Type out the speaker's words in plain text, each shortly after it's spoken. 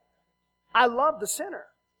I love the sinner.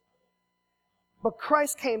 But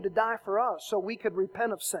Christ came to die for us so we could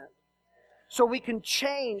repent of sin. So we can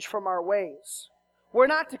change from our ways. We're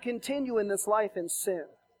not to continue in this life in sin.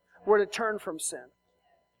 We're to turn from sin.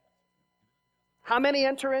 How many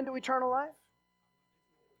enter into eternal life?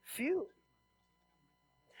 Few.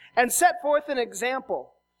 And set forth an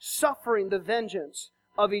example, suffering the vengeance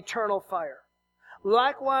of eternal fire.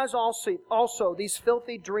 Likewise also these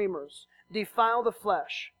filthy dreamers defile the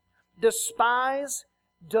flesh, despise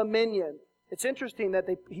dominion. It's interesting that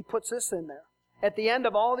he puts this in there. At the end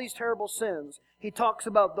of all these terrible sins, he talks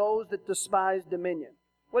about those that despise dominion.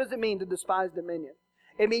 What does it mean to despise dominion?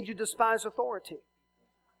 It means you despise authority.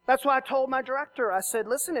 That's why I told my director, I said,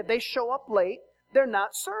 listen, if they show up late, they're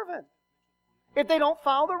not serving. If they don't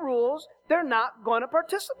follow the rules, they're not going to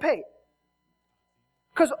participate.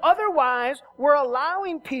 Because otherwise, we're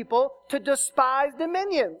allowing people to despise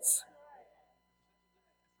dominions.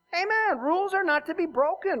 Amen. Rules are not to be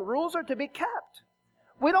broken. Rules are to be kept.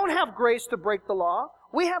 We don't have grace to break the law.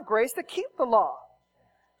 We have grace to keep the law.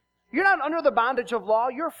 You're not under the bondage of law.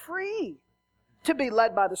 You're free to be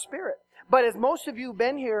led by the Spirit. But as most of you have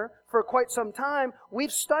been here for quite some time,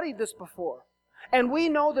 we've studied this before. And we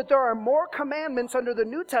know that there are more commandments under the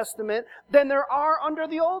New Testament than there are under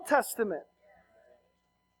the Old Testament.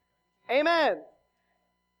 Amen.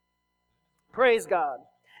 Praise God.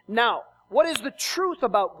 Now, what is the truth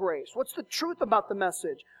about grace? What's the truth about the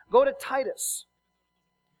message? Go to Titus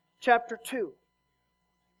chapter 2.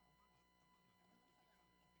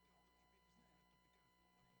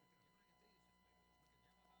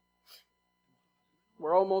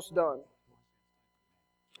 We're almost done.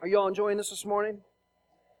 Are you all enjoying this morning?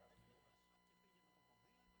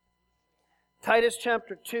 Titus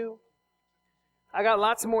chapter 2. I got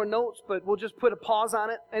lots more notes, but we'll just put a pause on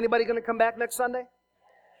it. Anybody going to come back next Sunday?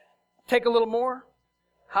 Take a little more?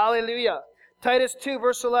 Hallelujah. Titus 2,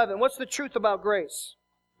 verse 11. What's the truth about grace?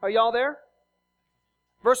 Are y'all there?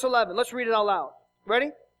 Verse 11. Let's read it out loud. Ready?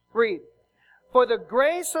 Read. For the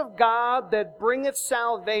grace of God that bringeth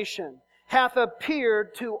salvation hath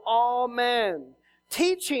appeared to all men,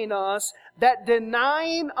 teaching us that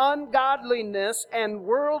denying ungodliness and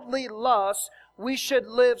worldly lusts, we should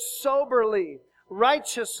live soberly,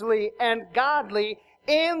 righteously, and godly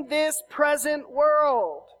in this present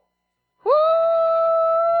world.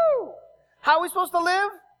 Woo! How are we supposed to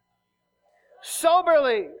live?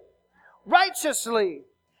 Soberly, righteously,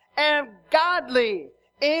 and godly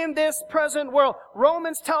in this present world.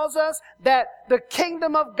 Romans tells us that the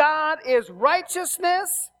kingdom of God is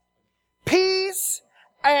righteousness, peace,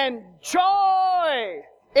 and joy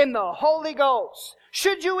in the Holy Ghost.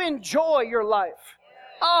 Should you enjoy your life?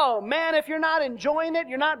 Oh man, if you're not enjoying it,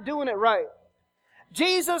 you're not doing it right.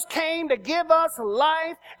 Jesus came to give us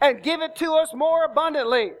life and give it to us more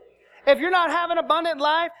abundantly. If you're not having abundant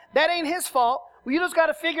life, that ain't His fault. You just got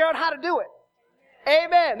to figure out how to do it.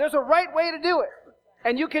 Amen. There's a right way to do it.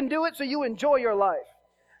 And you can do it so you enjoy your life.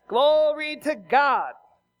 Glory to God.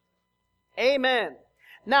 Amen.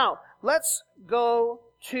 Now, let's go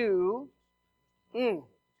to...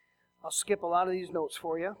 I'll skip a lot of these notes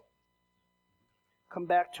for you. Come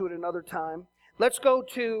back to it another time. Let's go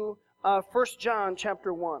to 1 John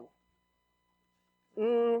chapter 1.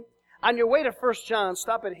 On your way to 1 John,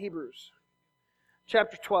 stop at Hebrews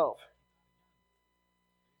chapter 12.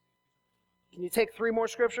 Can you take 3 more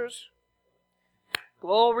scriptures?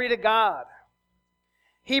 Glory to God.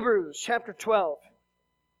 Hebrews chapter 12.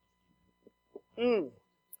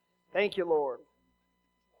 Thank you, Lord.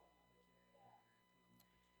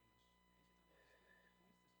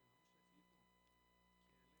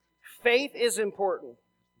 Faith is important.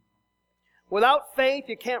 Without faith,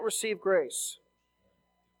 you can't receive grace.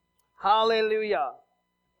 Hallelujah.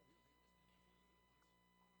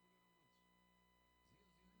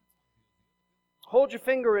 Hold your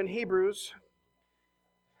finger in Hebrews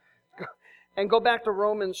and go back to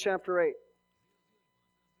Romans chapter 8.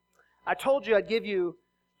 I told you I'd give you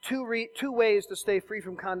two ways to stay free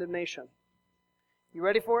from condemnation. You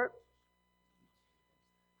ready for it?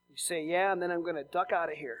 You say, yeah, and then I'm going to duck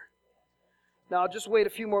out of here. Now, just wait a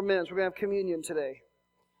few more minutes. We're going to have communion today.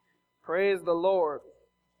 Praise the Lord.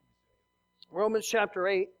 Romans chapter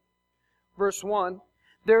 8, verse 1.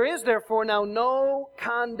 There is therefore now no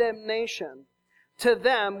condemnation to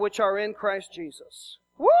them which are in Christ Jesus.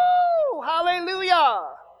 Woo! Hallelujah!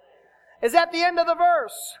 Is that the end of the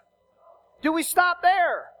verse? Do we stop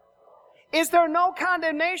there? Is there no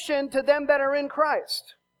condemnation to them that are in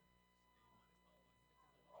Christ?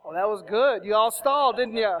 Oh, that was good. You all stalled,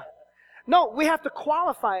 didn't you? No, we have to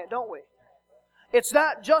qualify it, don't we? It's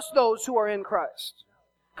not just those who are in Christ.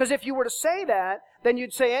 Because if you were to say that, then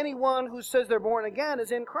you'd say anyone who says they're born again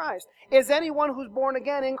is in Christ. Is anyone who's born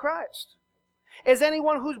again in Christ? Is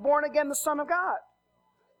anyone who's born again the Son of God?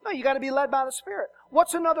 No, you got to be led by the Spirit.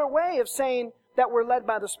 What's another way of saying that we're led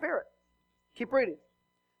by the Spirit? Keep reading.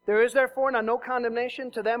 There is therefore now no condemnation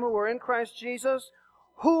to them who are in Christ Jesus,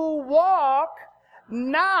 who walk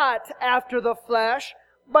not after the flesh,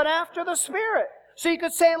 but after the Spirit. So you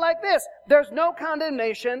could say it like this: there's no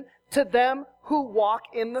condemnation to them who walk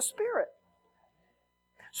in the Spirit.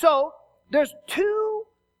 So there's two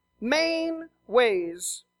main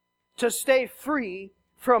ways to stay free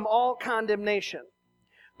from all condemnation.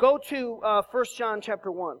 Go to 1 John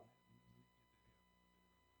chapter 1.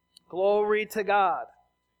 Glory to God.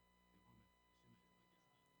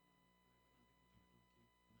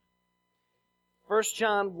 First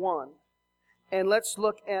John 1. And let's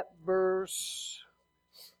look at verse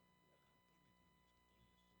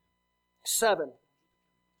 7.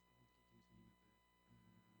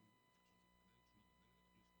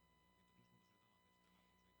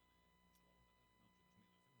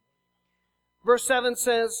 Verse 7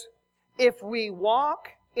 says, if we walk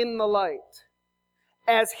in the light,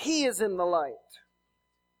 as He is in the light,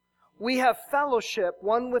 we have fellowship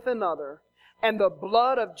one with another, and the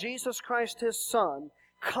blood of Jesus Christ His Son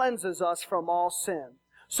cleanses us from all sin.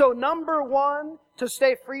 So number one, to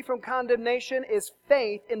stay free from condemnation, is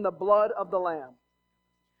faith in the blood of the Lamb.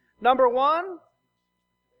 Number one,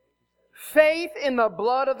 faith in the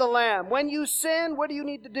blood of the Lamb. When you sin, what do you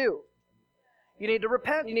need to do? You need to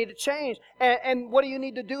repent. You need to change. And what do you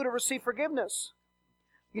need to do to receive forgiveness?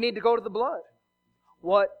 You need to go to the blood.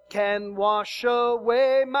 What can wash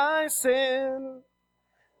away my sin?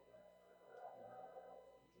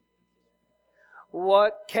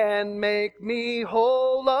 What can make me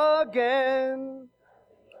whole again?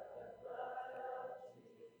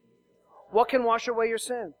 What can wash away your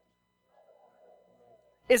sin?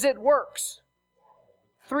 Is it works?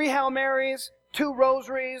 3 Hail Marys, 2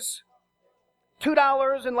 rosaries,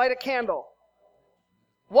 $2 and light a candle.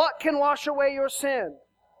 What can wash away your sin?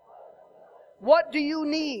 What do you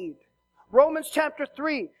need? Romans chapter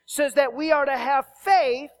 3 says that we are to have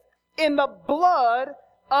faith in the blood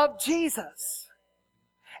of Jesus.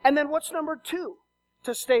 And then what's number 2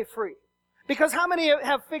 to stay free? Because how many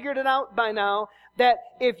have figured it out by now that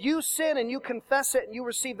if you sin and you confess it and you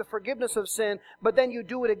receive the forgiveness of sin, but then you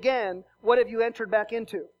do it again, what have you entered back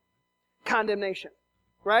into? Condemnation.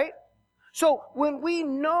 Right? So when we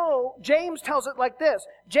know, James tells it like this.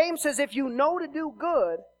 James says if you know to do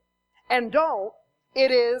good and don't, it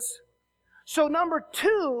is. So number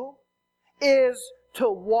 2 is to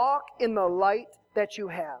walk in the light that you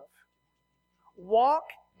have. Walk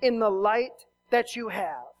in the light that you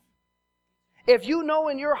have. If you know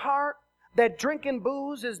in your heart that drinking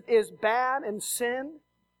booze is bad and sin,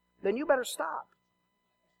 then you better stop.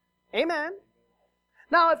 Amen.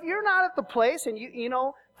 Now, if you're not at the place and you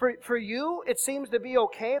know, for you, it seems to be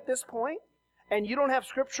okay at this point, and you don't have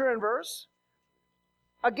scripture and verse,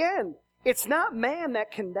 again, it's not man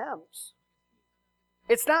that condemns.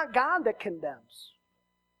 It's not God that condemns.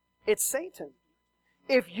 It's Satan.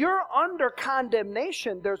 If you're under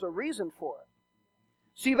condemnation, there's a reason for it.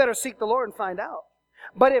 So you better seek the Lord and find out.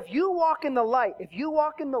 But if you walk in the light, if you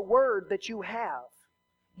walk in the word that you have,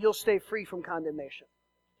 you'll stay free from condemnation.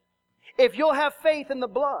 If you'll have faith in the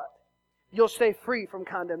blood, you'll stay free from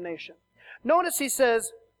condemnation. Notice he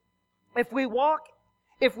says,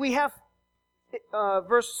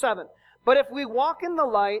 verse 7, but if we walk in the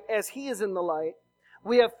light as He is in the light,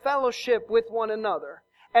 we have fellowship with one another.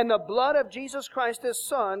 And the blood of Jesus Christ, His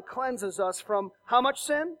Son, cleanses us from how much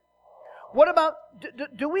sin? What about,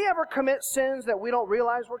 do we ever commit sins that we don't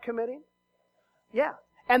realize we're committing? Yeah.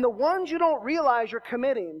 And the ones you don't realize you're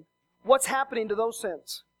committing, what's happening to those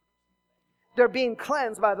sins? They're being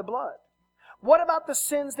cleansed by the blood. What about the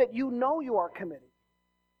sins that you know you are committing?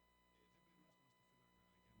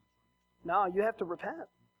 No, you have to repent.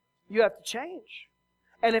 You have to change.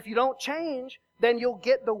 And if you don't change, then you'll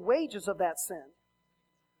get the wages of that sin.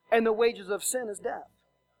 And the wages of sin is death.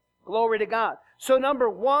 Glory to God. So number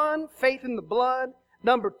 1, faith in the blood.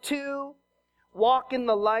 Number 2, walk in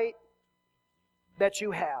the light that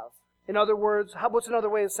you have. In other words, what's another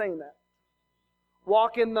way of saying that?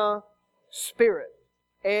 Walk in the Spirit.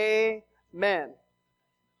 Amen.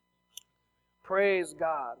 Praise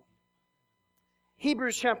God.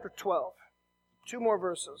 Hebrews chapter 12. 2 more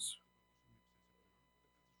verses.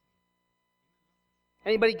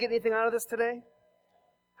 Anybody get anything out of this today?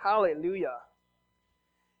 Hallelujah.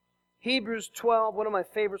 Hebrews 12, one of my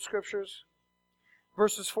favorite scriptures.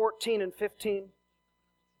 Verses 14 and 15.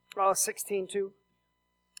 16 too.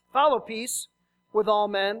 Follow peace with all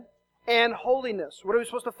men, and holiness. What are we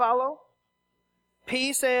supposed to follow?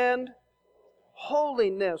 Peace and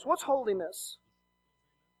holiness. What's holiness?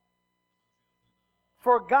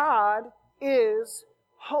 For God is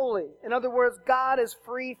holy. In other words, God is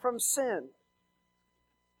free from sin.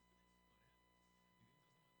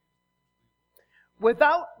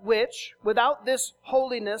 Without which, without this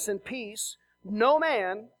holiness and peace, no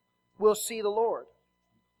man will see the Lord.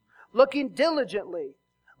 Looking diligently,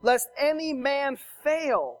 lest any man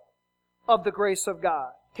fail of the grace of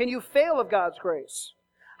God. Can you fail of God's grace?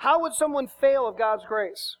 How would someone fail of God's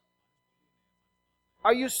grace?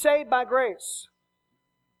 Are you saved by grace?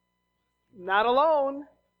 Not alone.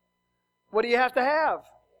 What do you have to have?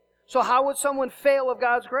 So how would someone fail of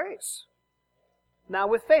God's grace? Now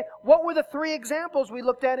with faith. What were the three examples we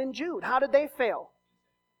looked at in Jude? How did they fail?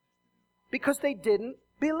 Because they didn't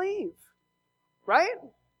believe. Right?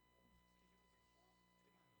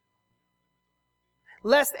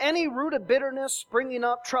 Lest any root of bitterness springing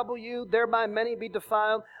up trouble you, thereby many be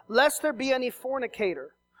defiled. Lest there be any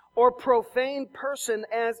fornicator or profane person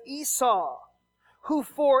as Esau, who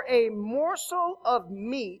for a morsel of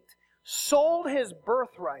meat sold his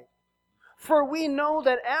birthright. For we know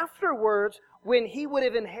that afterwards, when he would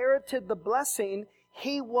have inherited the blessing,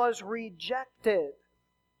 he was rejected.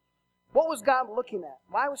 What was God looking at?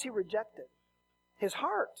 Why was he rejected? His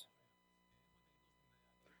heart.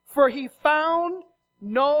 For he found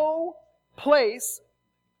no place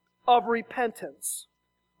of repentance.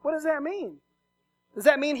 What does that mean? Does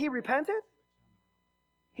that mean he repented?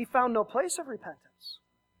 He found no place of repentance.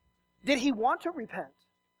 Did he want to repent?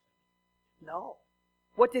 No.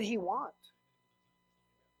 What did he want?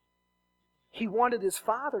 He wanted his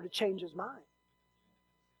father to change his mind.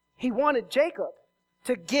 He wanted Jacob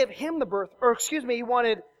to give him the birth, he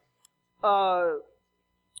wanted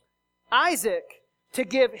Isaac to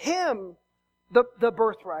give him the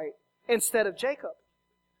birthright instead of Jacob.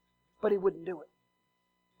 But he wouldn't do it.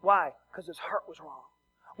 Why? Because his heart was wrong.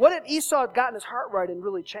 What if Esau had gotten his heart right and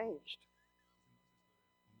really changed?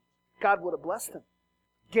 God would have blessed him.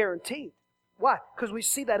 Guaranteed. Why? Because we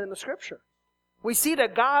see that in the Scripture. We see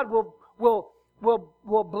that God will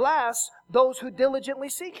bless those who diligently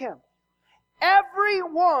seek Him.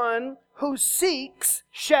 Everyone who seeks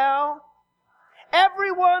shall.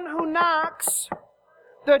 Everyone who knocks,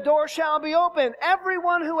 the door shall be opened.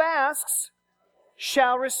 Everyone who asks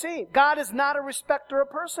shall receive. God is not a respecter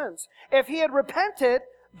of persons. If he had repented,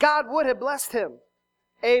 God would have blessed him.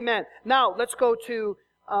 Amen. Now, let's go to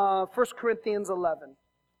 1 Corinthians 11.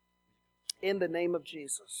 In the name of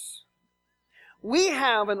Jesus. We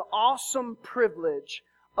have an awesome privilege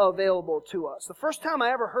available to us. The first time I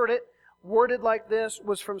ever heard it worded like this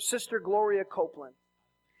was from Sister Gloria Copeland.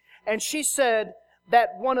 And she said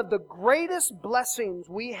that one of the greatest blessings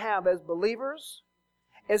we have as believers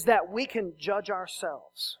is that we can judge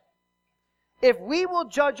ourselves. If we will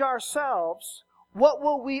judge ourselves, what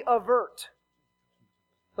will we avert?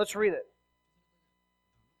 Let's read it.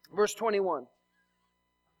 Verse 21.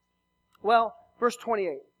 Well, verse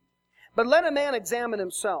 28. But let a man examine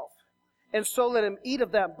himself, and so let him eat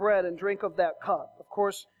of that bread and drink of that cup. Of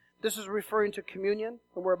course, this is referring to communion,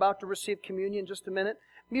 and we're about to receive communion in just a minute.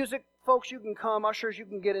 Music, folks, you can come. Ushers, you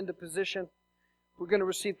can get into position. We're going to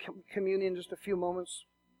receive communion in just a few moments.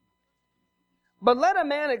 But let a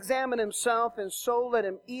man examine himself, and so let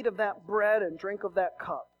him eat of that bread and drink of that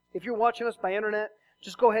cup. If you're watching us by internet,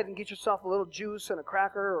 just go ahead and get yourself a little juice and a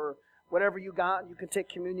cracker or whatever you got. You can take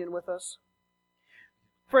communion with us.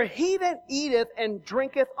 For he that eateth and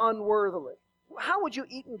drinketh unworthily. How would you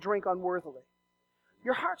eat and drink unworthily?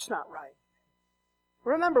 Your heart's not right.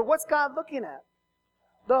 Remember, what's God looking at?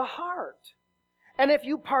 The heart. And if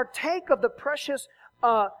you partake of the precious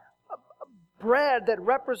bread that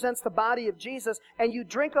represents the body of Jesus, and you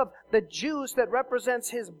drink of the juice that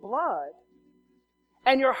represents His blood,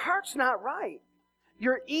 and your heart's not right,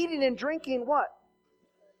 you're eating and drinking what?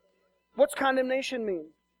 What's condemnation mean?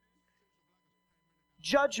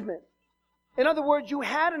 Judgment. In other words, you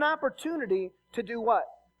had an opportunity to do what?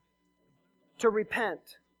 To repent.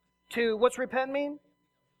 To, what's repent mean?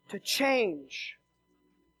 To change.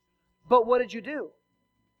 But what did you do?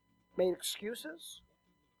 Made excuses?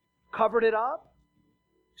 Covered it up?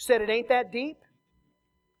 Said it ain't that deep?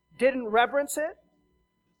 Didn't reverence it?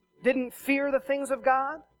 Didn't fear the things of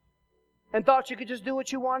God? And thought you could just do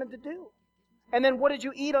what you wanted to do? And then what did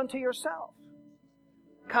you eat unto yourself?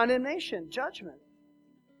 Condemnation, judgment.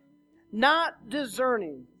 Not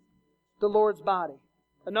discerning the Lord's body.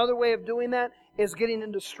 Another way of doing that is getting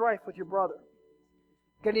into strife with your brother.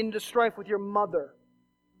 Getting into strife with your mother,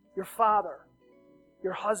 your father,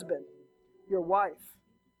 your husband, your wife.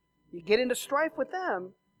 You get into strife with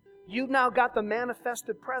them, you've now got the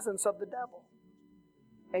manifested presence of the devil.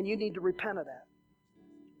 And you need to repent of that.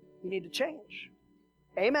 You need to change.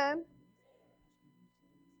 Amen.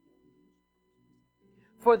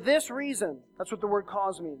 For this reason, that's what the word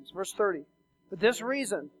cause means. Verse 30. For this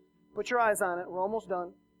reason, put your eyes on it, we're almost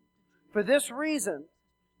done. For this reason,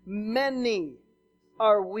 many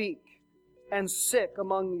are weak and sick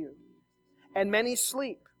among you, and many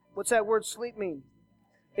sleep. What's that word sleep mean?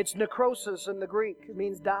 It's necrosis in the Greek. It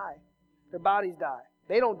means die. Their bodies die.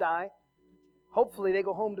 They don't die. Hopefully they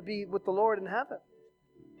go home to be with the Lord in heaven.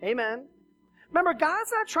 Amen. Remember,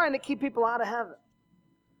 God's not trying to keep people out of heaven.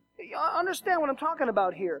 You understand what I'm talking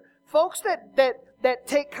about here. Folks that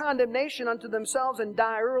take condemnation unto themselves and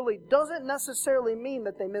die early doesn't necessarily mean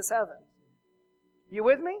that they miss heaven. You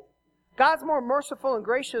with me? God's more merciful and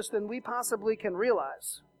gracious than we possibly can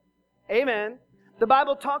realize. Amen. The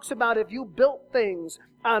Bible talks about if you built things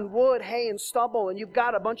on wood, hay, and stubble, and you've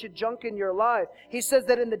got a bunch of junk in your life, He says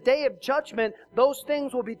that in the day of judgment, those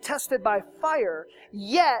things will be tested by fire,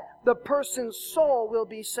 yet the person's soul will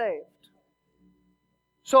be saved.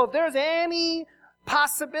 So if there's any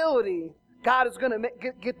possibility, God is going to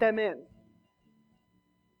get them in.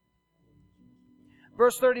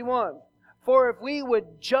 Verse 31, for if we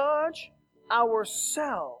would judge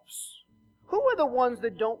ourselves, who are the ones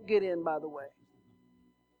that don't get in, by the way?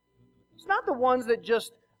 It's not the ones that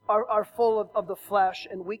just are full of the flesh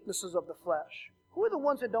and weaknesses of the flesh. Who are the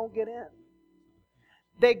ones that don't get in?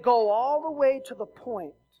 They go all the way to the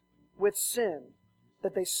point with sin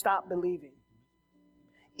that they stop believing,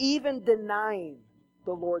 even denying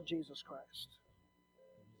the Lord Jesus Christ.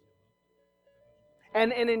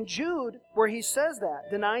 And in Jude, where he says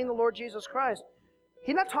that, denying the Lord Jesus Christ,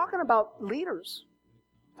 he's not talking about leaders.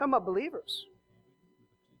 He's talking about believers.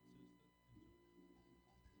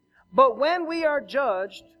 But when we are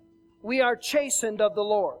judged, we are chastened of the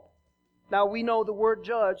Lord. Now we know the word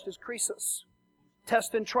judged is krisis,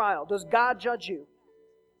 test and trial. Does God judge you?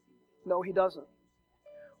 No, He doesn't.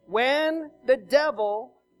 When the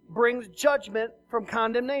devil brings judgment from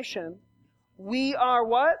condemnation, we are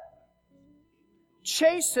what?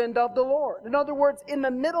 Chastened of the Lord. In other words, in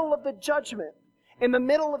the middle of the judgment, in the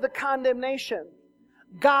middle of the condemnation,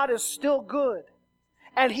 God is still good.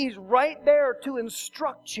 And He's right there to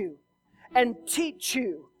instruct you and teach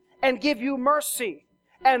you and give you mercy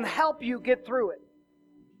and help you get through it.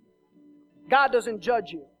 God doesn't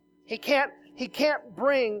judge you. He can't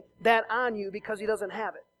bring that on you because He doesn't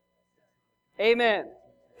have it. Amen.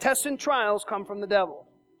 Tests and trials come from the devil.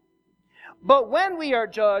 But when we are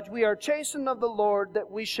judged, we are chastened of the Lord,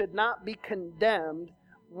 that we should not be condemned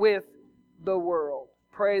with the world.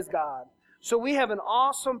 Praise God. So we have an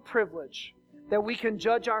awesome privilege that we can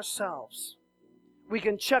judge ourselves. We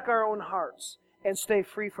can check our own hearts and stay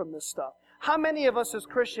free from this stuff. How many of us as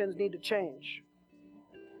Christians need to change?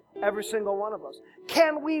 Every single one of us.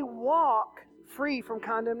 Can we walk free from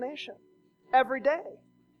condemnation every day?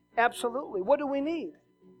 Absolutely. What do we need?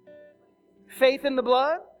 Faith in the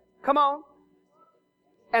blood? Come on.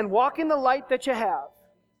 And walk in the light that you have.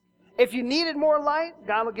 If you needed more light,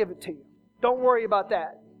 God will give it to you. Don't worry about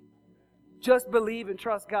that. Just believe and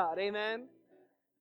trust God. Amen.